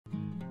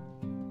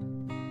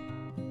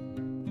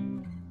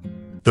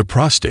The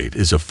prostate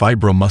is a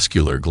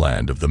fibromuscular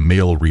gland of the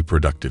male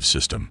reproductive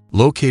system,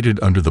 located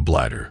under the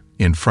bladder,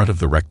 in front of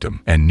the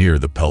rectum, and near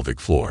the pelvic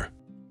floor.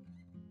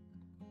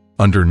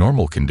 Under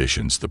normal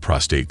conditions, the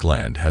prostate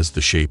gland has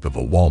the shape of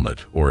a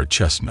walnut or a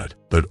chestnut,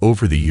 but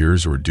over the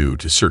years or due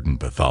to certain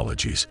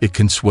pathologies, it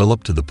can swell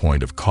up to the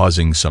point of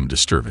causing some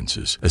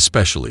disturbances,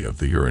 especially of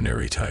the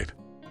urinary type.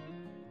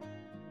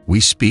 We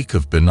speak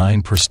of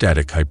benign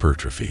prostatic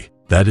hypertrophy.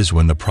 That is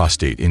when the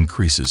prostate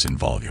increases in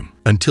volume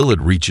until it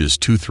reaches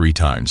 2-3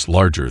 times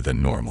larger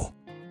than normal.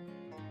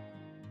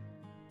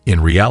 In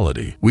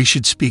reality, we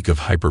should speak of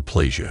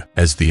hyperplasia,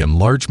 as the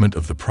enlargement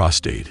of the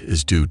prostate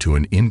is due to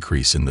an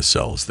increase in the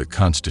cells that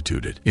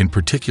constitute it, in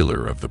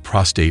particular of the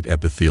prostate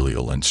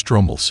epithelial and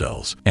stromal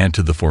cells, and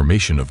to the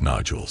formation of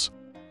nodules.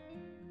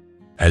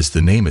 As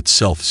the name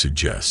itself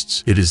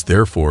suggests, it is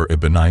therefore a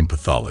benign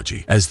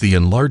pathology, as the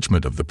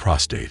enlargement of the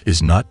prostate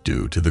is not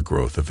due to the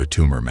growth of a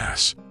tumor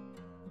mass.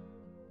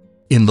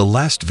 In the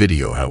last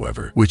video,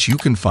 however, which you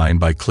can find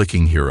by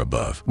clicking here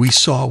above, we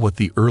saw what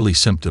the early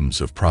symptoms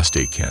of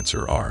prostate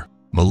cancer are.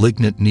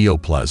 Malignant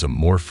neoplasm,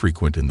 more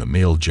frequent in the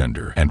male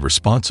gender and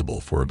responsible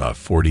for about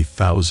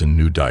 40,000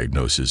 new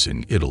diagnoses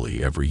in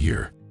Italy every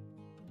year.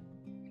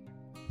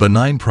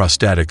 Benign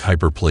prostatic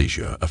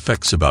hyperplasia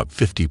affects about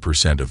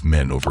 50% of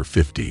men over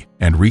 50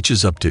 and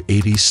reaches up to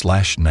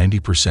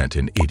 80–90%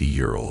 in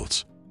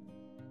 80-year-olds.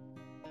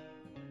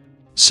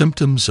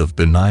 Symptoms of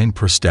benign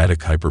prostatic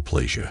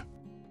hyperplasia.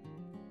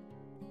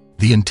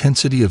 The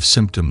intensity of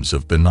symptoms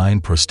of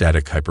benign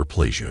prostatic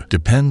hyperplasia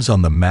depends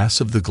on the mass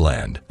of the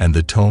gland and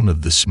the tone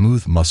of the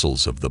smooth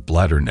muscles of the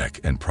bladder, neck,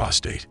 and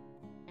prostate.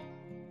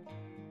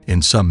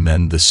 In some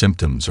men, the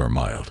symptoms are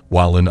mild,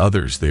 while in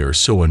others they are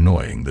so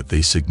annoying that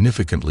they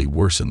significantly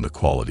worsen the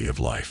quality of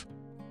life.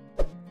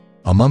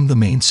 Among the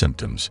main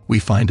symptoms, we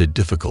find a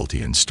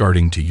difficulty in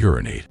starting to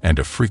urinate and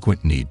a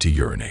frequent need to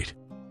urinate.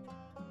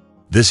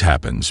 This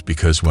happens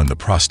because when the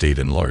prostate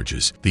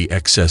enlarges, the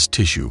excess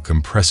tissue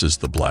compresses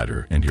the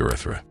bladder and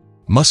urethra,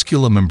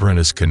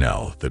 musculomembranous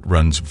canal that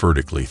runs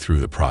vertically through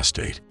the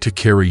prostate to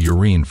carry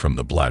urine from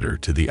the bladder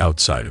to the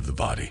outside of the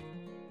body.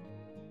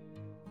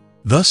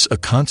 Thus, a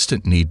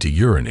constant need to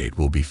urinate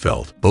will be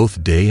felt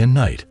both day and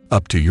night,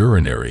 up to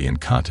urinary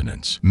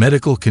incontinence,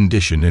 medical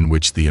condition in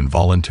which the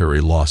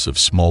involuntary loss of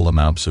small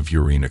amounts of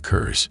urine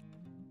occurs.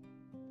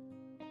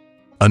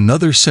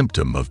 Another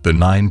symptom of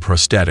benign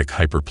prostatic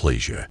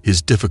hyperplasia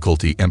is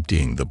difficulty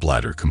emptying the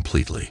bladder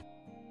completely.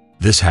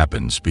 This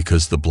happens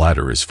because the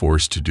bladder is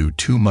forced to do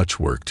too much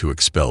work to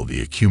expel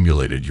the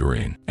accumulated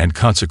urine and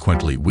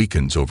consequently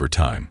weakens over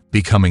time,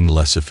 becoming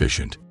less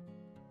efficient.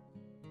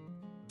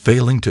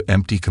 Failing to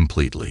empty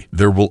completely,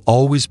 there will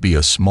always be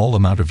a small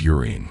amount of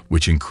urine,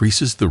 which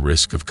increases the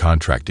risk of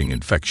contracting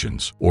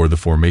infections or the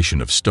formation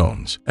of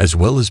stones, as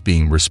well as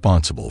being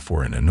responsible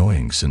for an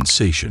annoying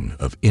sensation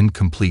of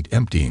incomplete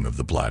emptying of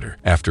the bladder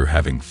after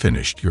having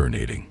finished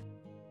urinating.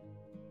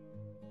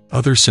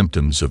 Other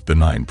symptoms of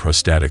benign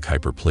prostatic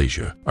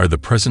hyperplasia are the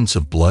presence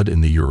of blood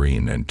in the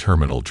urine and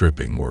terminal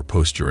dripping or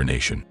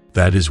post-urination.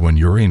 That is when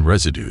urine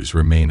residues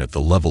remain at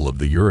the level of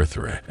the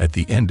urethra at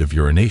the end of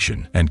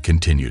urination and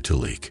continue to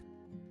leak.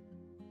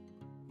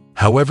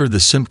 However, the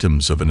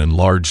symptoms of an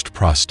enlarged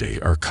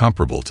prostate are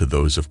comparable to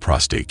those of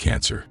prostate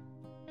cancer.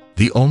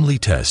 The only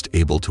test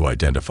able to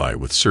identify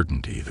with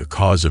certainty the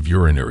cause of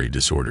urinary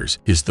disorders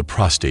is the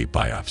prostate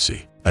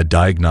biopsy, a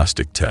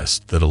diagnostic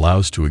test that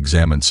allows to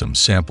examine some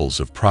samples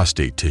of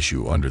prostate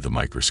tissue under the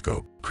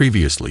microscope,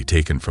 previously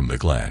taken from the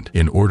gland,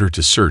 in order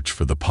to search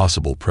for the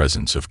possible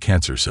presence of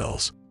cancer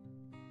cells.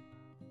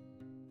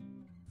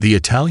 The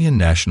Italian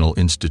National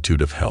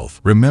Institute of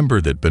Health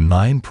remember that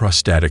benign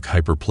prostatic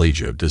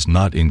hyperplasia does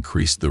not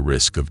increase the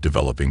risk of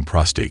developing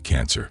prostate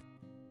cancer.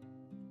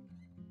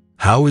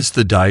 How is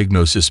the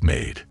diagnosis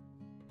made?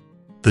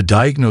 The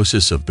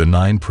diagnosis of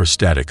benign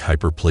prostatic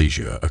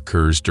hyperplasia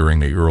occurs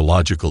during a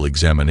urological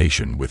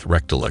examination with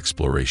rectal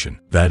exploration,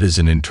 that is,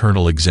 an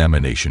internal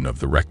examination of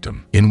the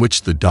rectum, in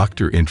which the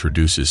doctor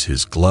introduces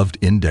his gloved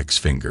index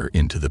finger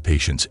into the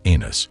patient's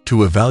anus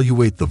to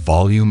evaluate the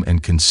volume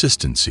and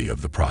consistency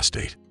of the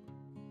prostate.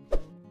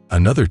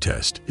 Another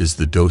test is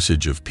the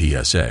dosage of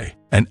PSA,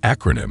 an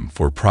acronym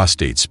for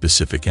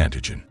prostate-specific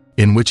antigen,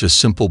 in which a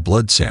simple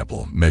blood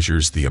sample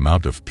measures the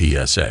amount of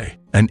PSA,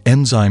 an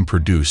enzyme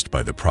produced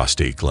by the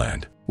prostate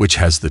gland, which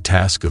has the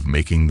task of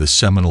making the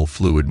seminal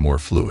fluid more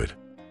fluid.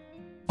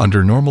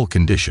 Under normal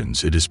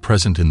conditions, it is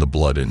present in the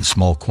blood in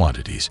small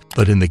quantities,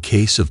 but in the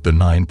case of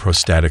benign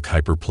prostatic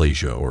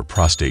hyperplasia or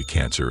prostate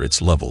cancer,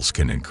 its levels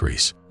can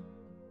increase.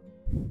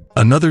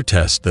 Another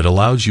test that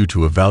allows you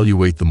to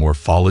evaluate the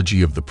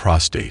morphology of the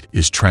prostate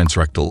is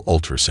transrectal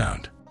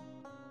ultrasound.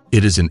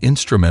 It is an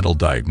instrumental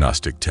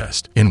diagnostic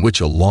test in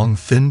which a long,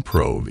 thin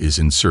probe is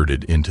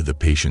inserted into the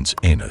patient's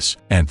anus,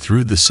 and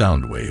through the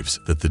sound waves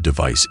that the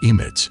device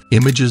emits,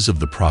 images of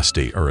the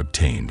prostate are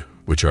obtained,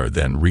 which are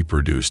then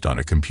reproduced on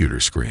a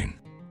computer screen.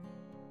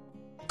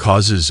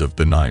 Causes of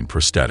benign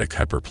prostatic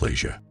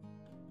hyperplasia.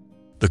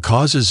 The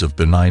causes of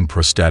benign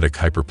prostatic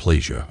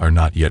hyperplasia are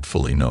not yet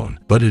fully known,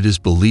 but it is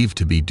believed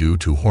to be due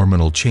to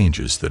hormonal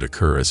changes that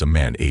occur as a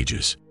man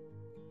ages.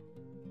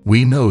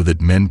 We know that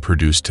men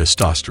produce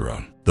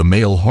testosterone, the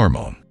male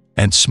hormone,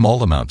 and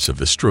small amounts of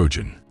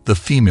estrogen, the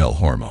female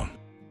hormone.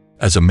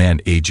 As a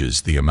man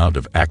ages, the amount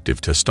of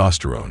active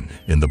testosterone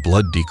in the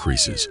blood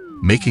decreases,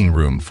 making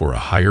room for a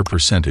higher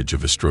percentage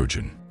of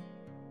estrogen.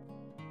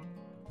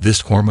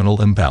 This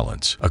hormonal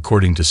imbalance,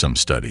 according to some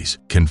studies,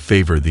 can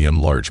favor the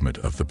enlargement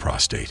of the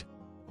prostate.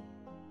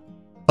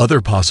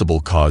 Other possible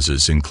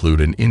causes include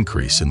an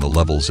increase in the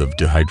levels of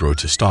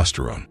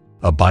dihydrotestosterone,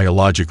 a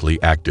biologically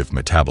active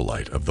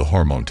metabolite of the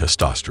hormone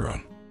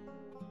testosterone.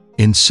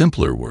 In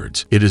simpler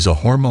words, it is a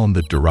hormone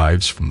that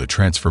derives from the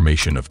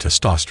transformation of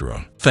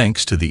testosterone,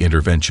 thanks to the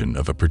intervention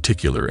of a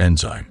particular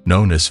enzyme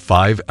known as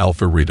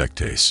 5-alpha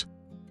reductase.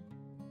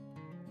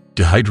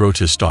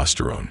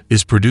 Dihydrotestosterone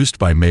is produced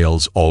by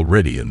males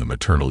already in the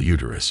maternal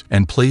uterus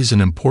and plays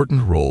an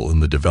important role in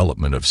the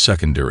development of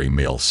secondary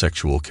male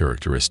sexual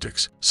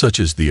characteristics, such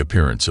as the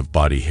appearance of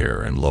body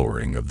hair and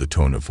lowering of the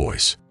tone of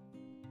voice.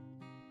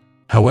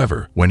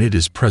 However, when it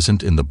is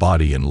present in the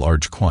body in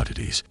large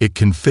quantities, it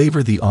can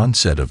favor the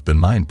onset of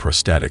benign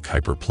prostatic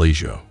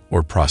hyperplasia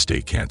or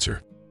prostate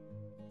cancer.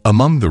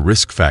 Among the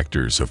risk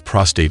factors of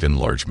prostate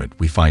enlargement,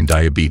 we find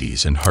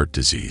diabetes and heart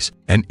disease,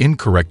 an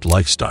incorrect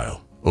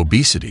lifestyle,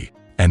 obesity,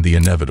 and the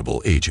inevitable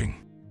aging.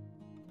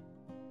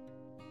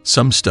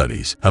 Some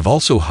studies have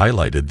also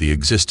highlighted the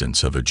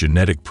existence of a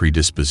genetic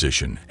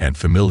predisposition and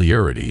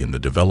familiarity in the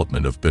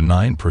development of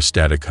benign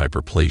prostatic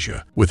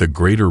hyperplasia, with a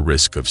greater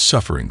risk of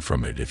suffering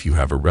from it if you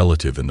have a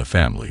relative in the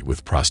family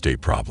with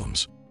prostate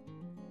problems.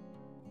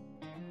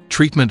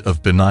 Treatment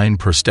of benign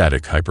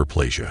prostatic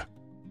hyperplasia.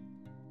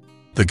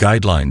 The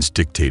guidelines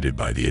dictated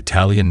by the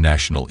Italian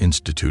National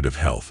Institute of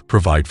Health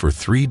provide for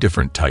 3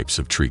 different types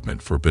of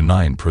treatment for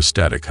benign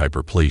prostatic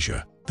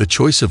hyperplasia, the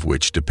choice of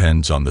which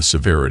depends on the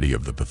severity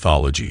of the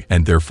pathology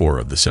and therefore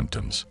of the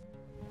symptoms.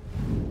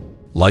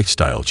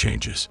 Lifestyle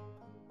changes.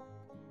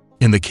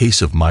 In the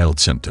case of mild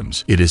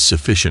symptoms, it is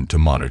sufficient to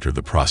monitor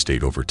the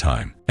prostate over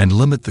time and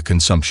limit the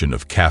consumption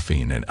of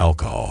caffeine and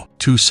alcohol,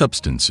 2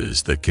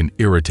 substances that can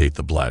irritate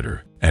the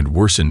bladder and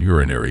worsen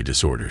urinary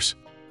disorders.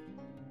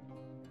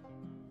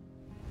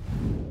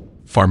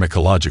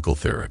 Pharmacological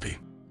therapy.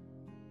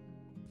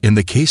 In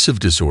the case of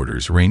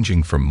disorders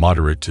ranging from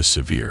moderate to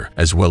severe,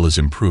 as well as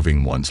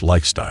improving one's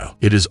lifestyle,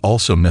 it is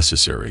also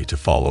necessary to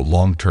follow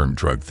long-term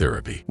drug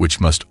therapy, which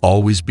must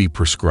always be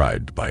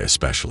prescribed by a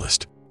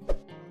specialist.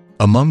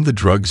 Among the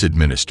drugs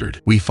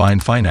administered, we find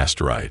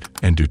finasteride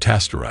and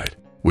dutasteride,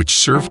 which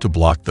serve to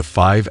block the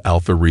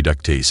 5-alpha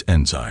reductase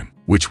enzyme,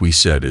 which we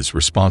said is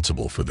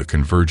responsible for the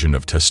conversion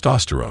of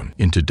testosterone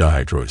into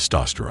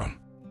dihydrotestosterone.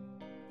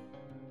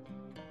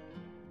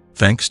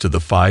 Thanks to the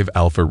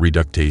 5-alpha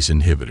reductase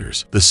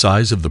inhibitors, the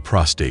size of the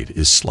prostate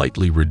is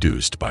slightly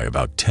reduced by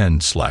about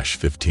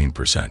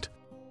 10–15%.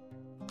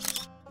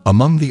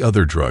 Among the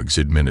other drugs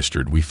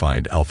administered, we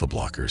find alpha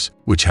blockers,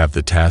 which have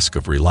the task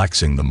of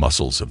relaxing the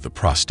muscles of the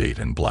prostate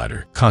and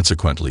bladder,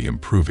 consequently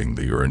improving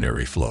the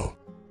urinary flow.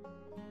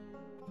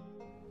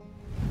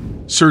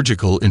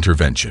 Surgical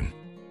intervention.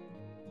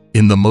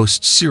 In the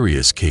most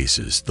serious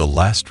cases, the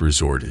last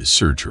resort is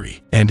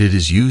surgery, and it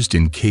is used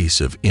in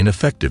case of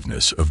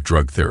ineffectiveness of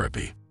drug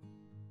therapy.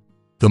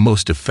 The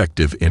most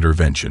effective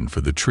intervention for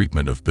the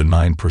treatment of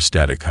benign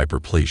prostatic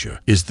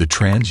hyperplasia is the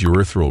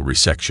transurethral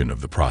resection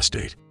of the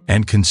prostate,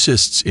 and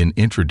consists in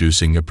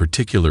introducing a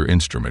particular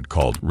instrument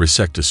called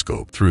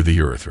resectoscope through the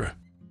urethra.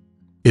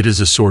 It is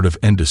a sort of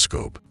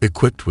endoscope,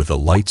 equipped with a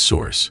light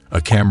source,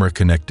 a camera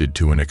connected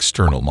to an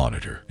external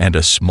monitor, and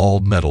a small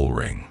metal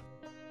ring.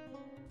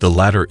 The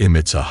latter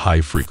emits a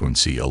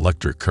high-frequency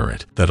electric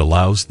current that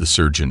allows the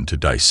surgeon to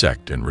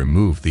dissect and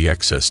remove the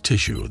excess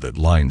tissue that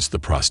lines the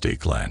prostate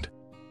gland.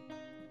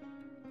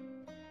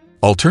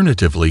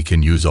 Alternatively,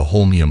 can use a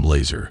holmium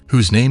laser,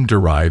 whose name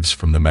derives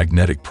from the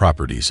magnetic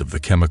properties of the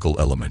chemical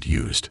element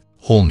used,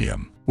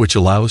 holmium, which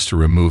allows to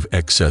remove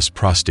excess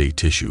prostate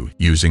tissue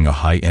using a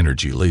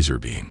high-energy laser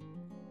beam.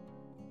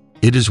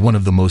 It is one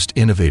of the most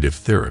innovative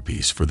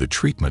therapies for the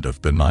treatment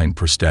of benign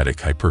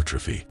prostatic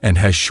hypertrophy and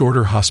has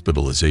shorter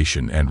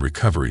hospitalization and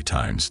recovery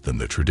times than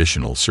the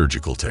traditional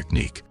surgical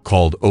technique,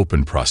 called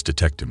open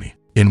prostatectomy,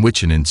 in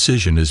which an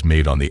incision is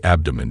made on the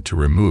abdomen to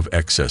remove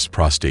excess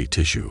prostate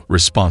tissue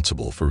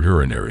responsible for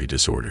urinary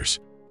disorders.